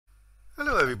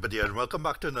everybody, and welcome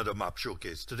back to another map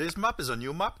showcase. Today's map is a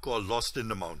new map called Lost in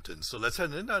the Mountains. So let's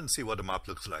head in and see what the map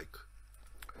looks like.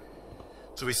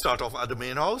 So we start off at the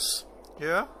main house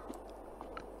here.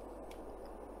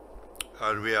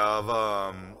 And we have,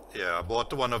 I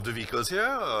bought one of the vehicles here.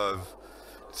 I've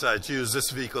decided to use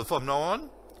this vehicle from now on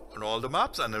all the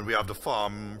maps. And then we have the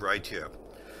farm right here.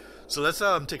 So let's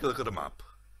take a look at the map.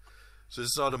 So this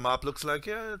is how the map looks like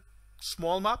here.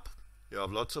 Small map. You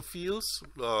have lots of fields,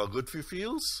 good few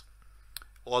fields.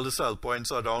 All the sell points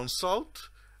are down south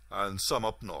and some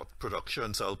up north,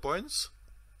 production sell points.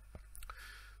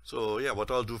 So yeah, what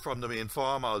I'll do from the main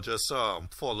farm, I'll just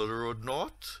follow the road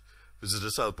north, visit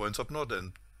the sell points up north,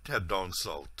 and head down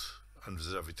south and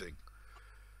visit everything.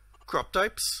 Crop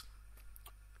types.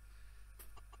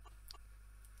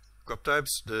 Crop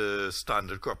types, the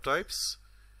standard crop types.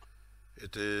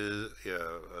 It is,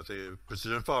 the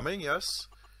precision farming, yes.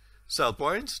 Sell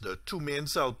points, the two main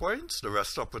sell points, the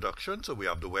rest of production. So we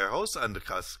have the warehouse and the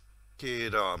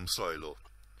cascade silo.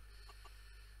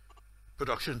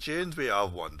 Production chains, we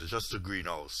have one, just the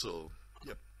greenhouse. So,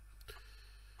 yep.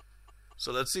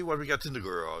 So let's see what we get in the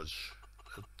garage.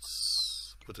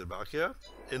 Let's put it back here.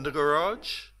 In the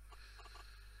garage,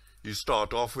 you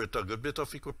start off with a good bit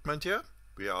of equipment here.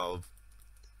 We have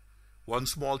one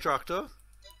small tractor,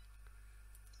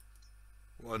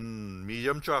 one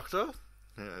medium tractor.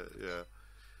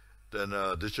 Then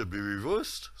this should be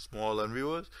reversed, small and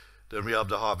reversed. Then we have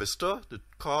the harvester, the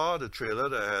car, the trailer,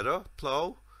 the header,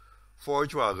 plow,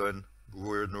 forage wagon,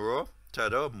 rower,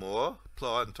 tether, mower,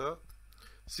 planter,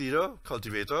 seeder,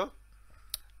 cultivator,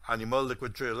 animal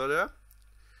liquid trailer there.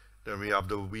 Then we have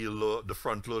the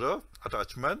front loader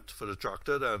attachment for the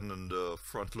tractor, then the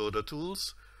front loader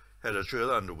tools, header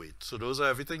trailer, and the weight. So those are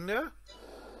everything there.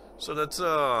 So let's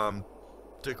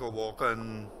take a walk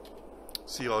and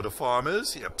see how the farm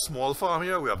is. Yep, small farm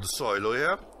here. We have the silo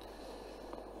here.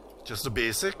 Just the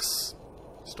basics.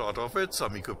 Start off with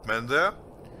some equipment there.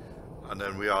 And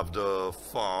then we have the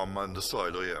farm and the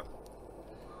silo here.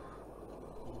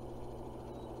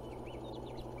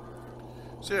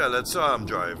 So yeah, let's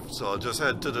drive. So I'll just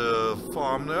head to the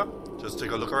farm there. Just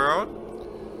take a look around.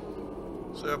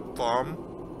 So yeah, farm.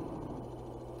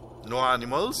 No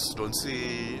animals. Don't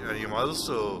see animals,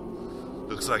 so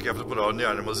looks like you have to put on the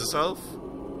animals yourself.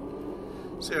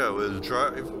 So yeah, we'll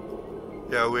drive.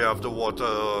 Yeah, we have the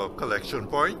water collection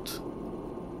point.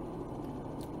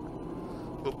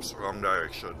 Oops, wrong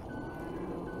direction.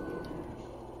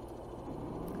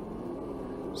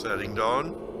 So heading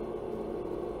down.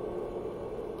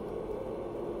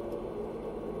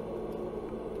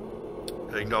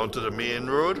 Heading down to the main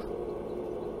road.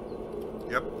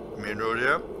 Yep, main road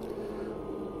here.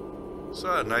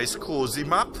 So a nice cozy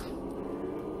map.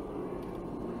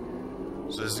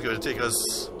 So this is going to take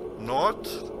us north.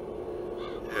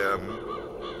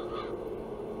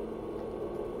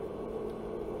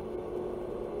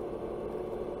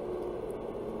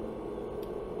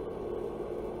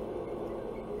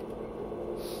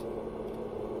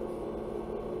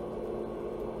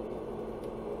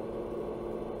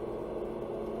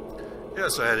 Yeah,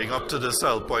 so heading up to the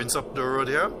sell points up the road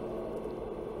here.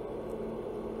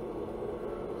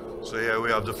 So here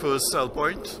we have the first sell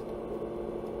point.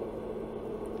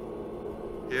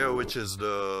 Here, which is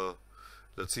the,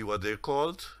 let's see what they're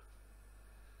called.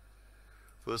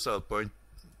 First sell point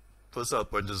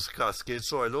is Cascade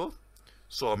Silo,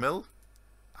 Sawmill,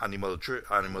 Animal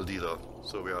Dealer.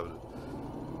 So we have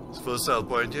first sell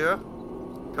point here,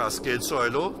 Cascade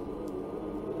Silo.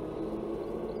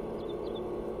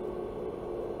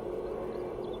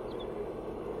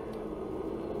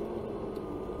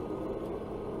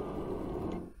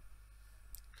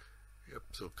 Yep,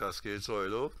 so Cascade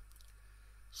Silo.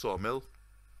 Sawmill.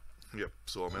 Yep,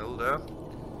 sawmill there.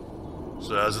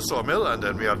 So there's a sawmill, and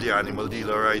then we have the animal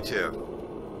dealer right here.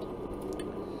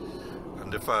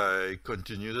 And if I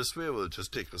continue this way, it will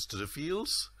just take us to the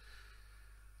fields.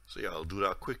 So yeah, I'll do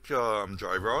that quick drive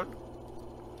around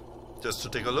just to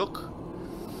take a look.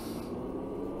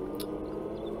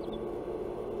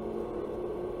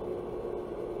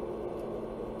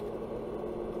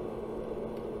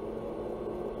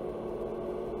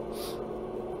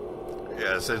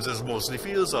 Yeah, since it's mostly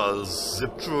fields, I'll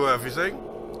zip through everything.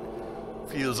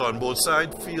 Fields on both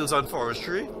sides, fields and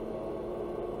forestry.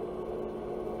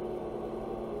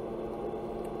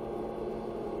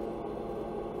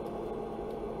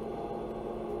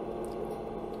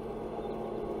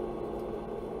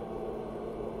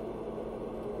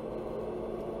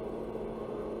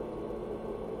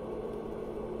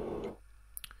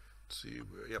 Let's see,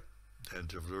 yep, the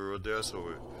end of the road there, so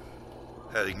we're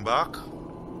heading back.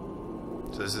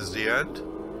 So this is the end.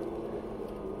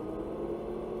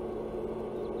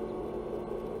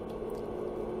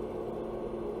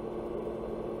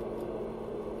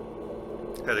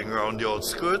 heading around the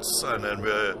outskirts, and then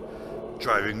we're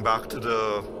driving back to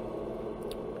the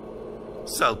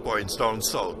sell points down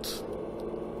south.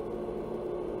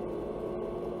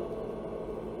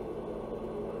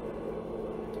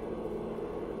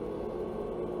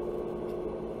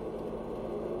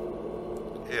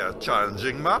 Yeah,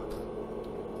 challenging map.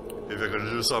 If you're going to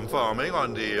do some farming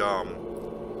on the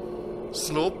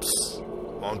slopes,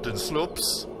 mountain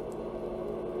slopes.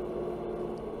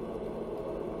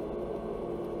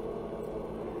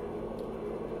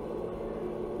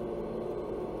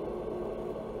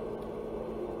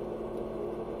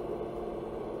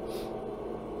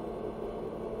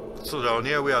 So down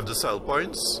here we have the sell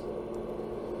points.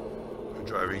 We're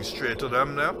driving straight to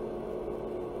them now.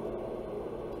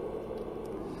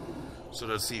 So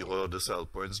let's see all of the sell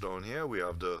points down here. We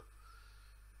have the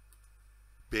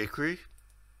bakery,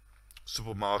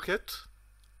 supermarket.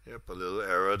 Yep, a little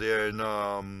error there.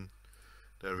 Then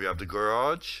we have the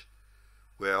garage,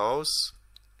 warehouse,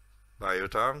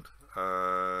 biotank,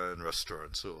 and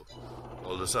restaurant. So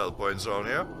all the sell points down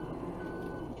here.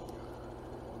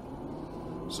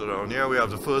 So down here we have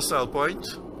the first sell point.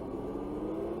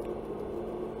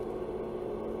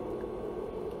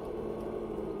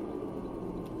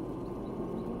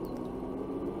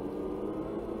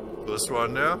 First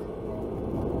one there.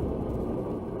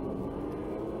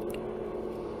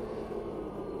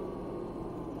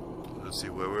 Let's see,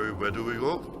 where do we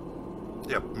go?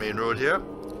 Yep, main road here.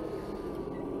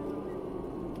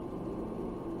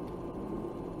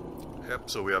 Yep,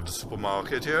 so we have the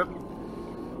supermarket here.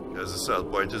 There's the sell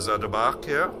point is at the back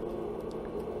here.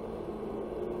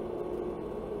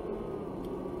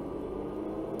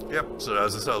 Yep, so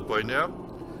there's the sell point there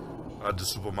at the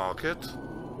supermarket.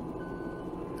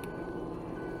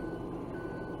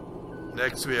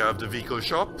 Next we have the vehicle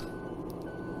shop.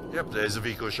 Yep, there's a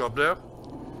vehicle shop there.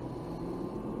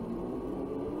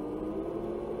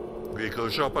 Vehicle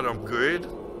shop and upgrade,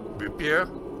 repair.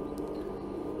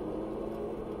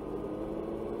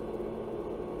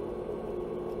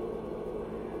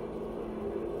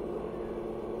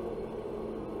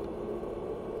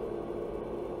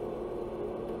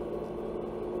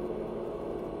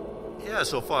 Yeah,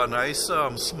 so far nice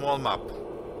small map.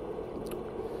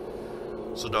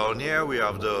 So down here we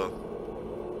have the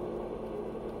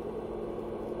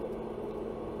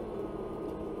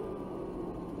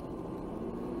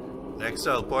next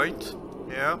sell point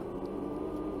here.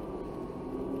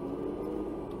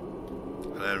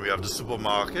 And then we have the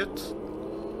supermarket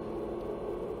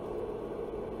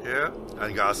here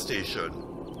and gas station.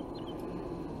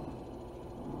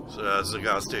 So that's the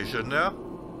gas station there.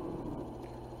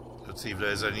 Let's see if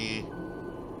there's any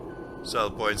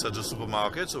sell points at the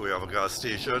supermarket. So we have a gas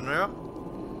station there.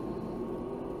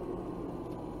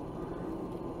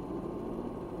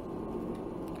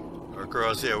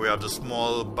 Across here we have the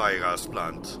small biogas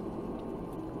plant.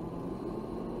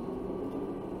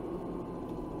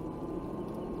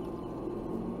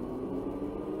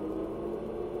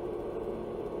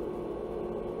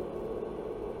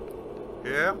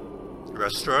 Here,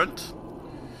 restaurant.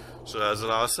 So that's the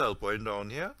last sell point down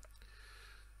here.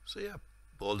 So yeah,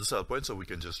 all the sell points, so we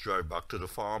can just drive back to the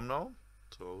farm now.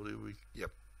 So we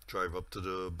drive up to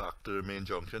the back to the main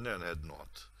junction and head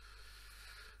north.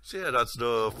 So yeah, that's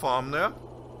the farm there.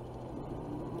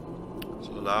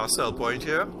 So the last sell point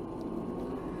here.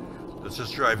 Let's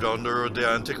just drive down the road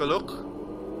there and take a look.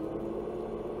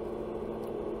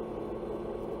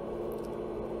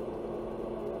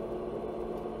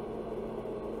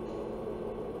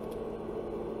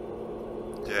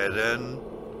 Dead end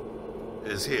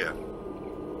is here.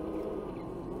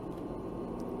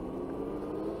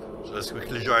 So let's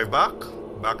quickly drive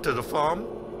back to the farm.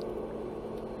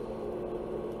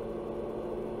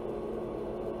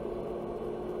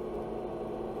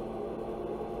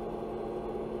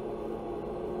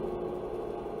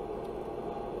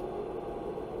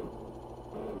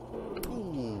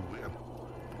 Ooh, yeah.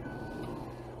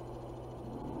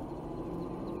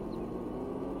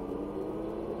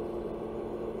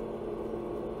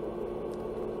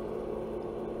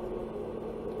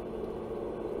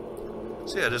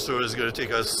 So yeah, this road is going to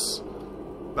take us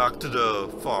back to the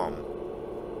farm.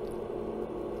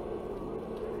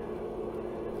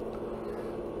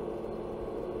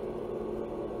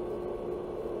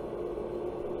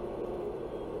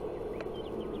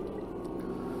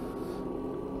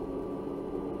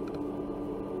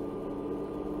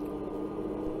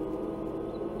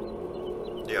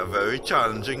 Yeah, very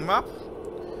challenging map.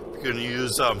 If you're going to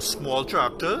use small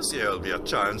tractors, yeah, it'll be a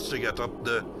challenge to get up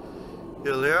the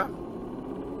hill here.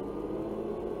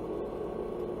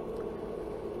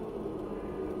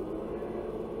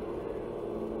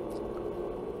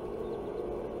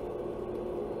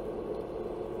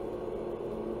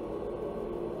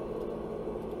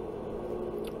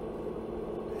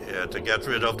 Yeah, to get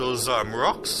rid of those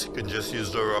rocks, you can just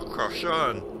use the rock crusher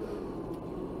and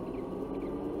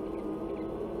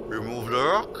remove the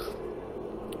rock.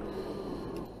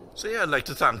 So yeah, I'd like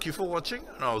to thank you for watching,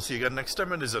 and I'll see you again next time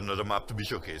when there's another map to be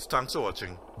showcased. Thanks for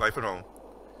watching. Bye for now.